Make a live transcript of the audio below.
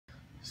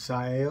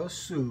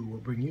Sayosu will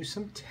bring you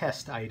some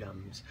test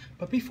items.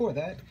 But before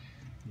that,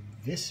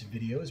 this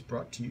video is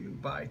brought to you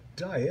by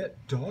Diet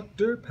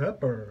Dr.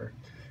 Pepper.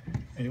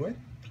 Anyway,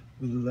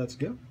 let's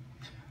go.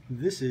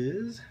 This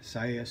is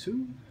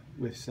Sayosu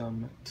with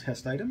some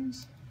test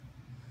items.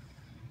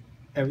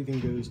 Everything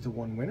goes to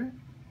one winner.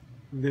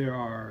 There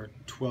are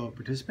 12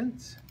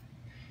 participants.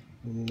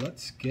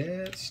 Let's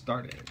get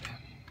started.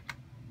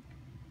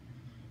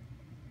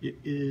 It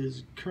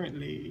is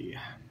currently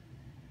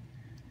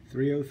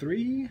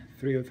 3:03,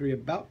 3:03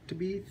 about to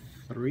be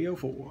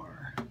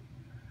 3:04.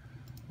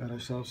 Got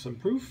ourselves some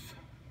proof.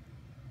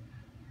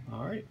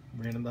 Alright,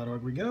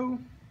 random.org we go.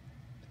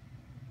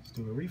 Let's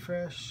do a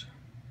refresh.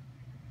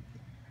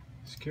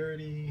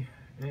 Security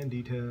and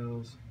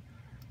details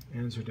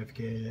and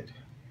certificate.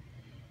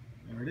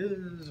 There it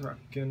is,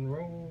 rock and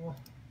roll.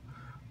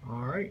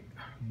 Alright,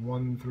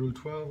 1 through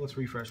 12. Let's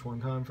refresh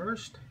one time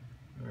first.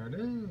 There it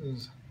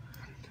is.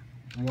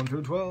 1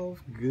 through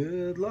 12.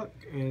 Good luck.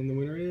 And the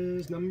winner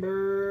is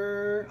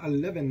number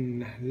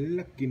 11.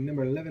 Lucky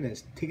number 11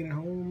 is taking it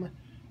home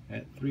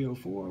at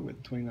 3:04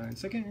 with 29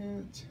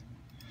 seconds.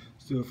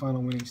 Let's do a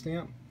final winning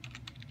stamp.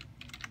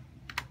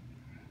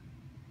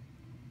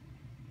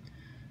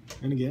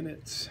 And again,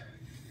 it's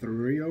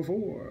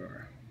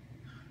 3:04.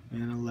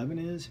 And 11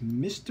 is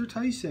Mr.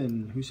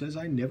 Tyson, who says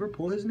I never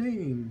pull his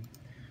name.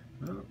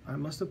 Well, I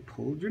must have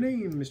pulled your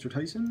name, Mr.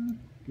 Tyson.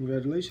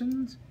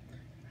 Congratulations.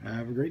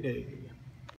 Have a great day.